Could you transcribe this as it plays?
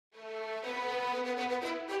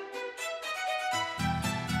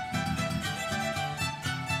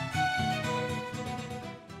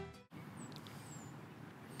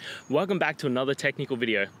Welcome back to another technical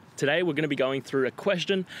video. Today we're going to be going through a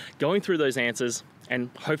question, going through those answers, and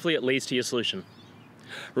hopefully it leads to your solution.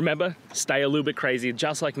 Remember, stay a little bit crazy,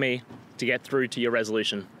 just like me, to get through to your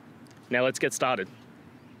resolution. Now let's get started.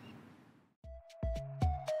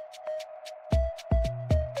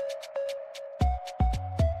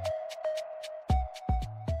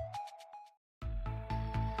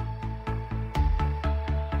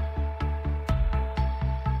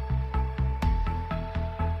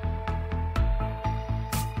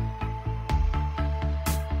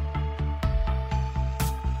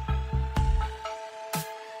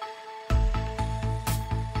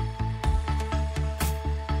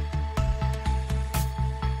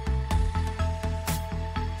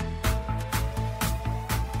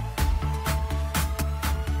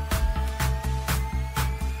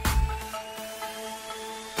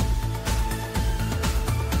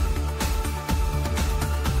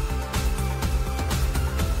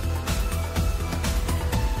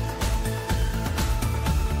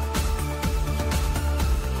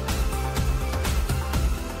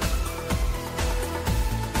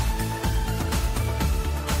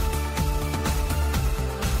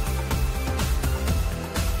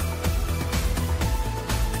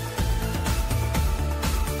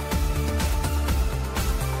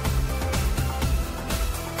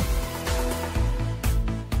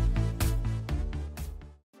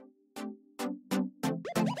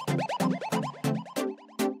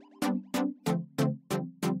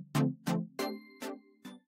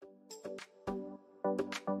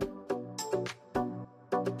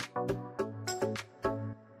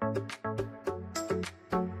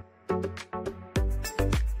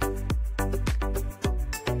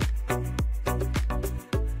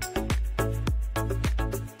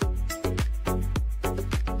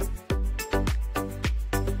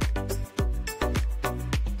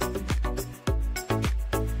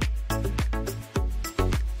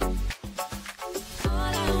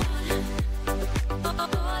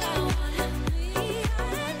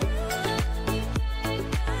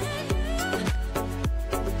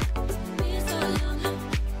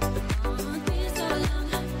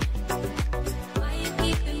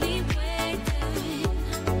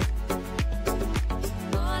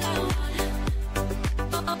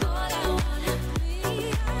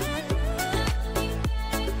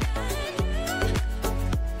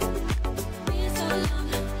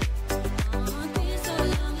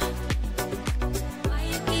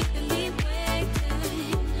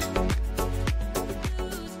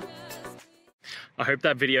 I hope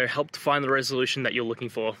that video helped find the resolution that you're looking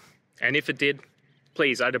for. And if it did,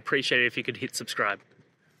 please, I'd appreciate it if you could hit subscribe.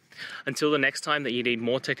 Until the next time that you need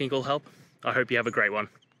more technical help, I hope you have a great one.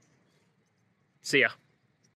 See ya.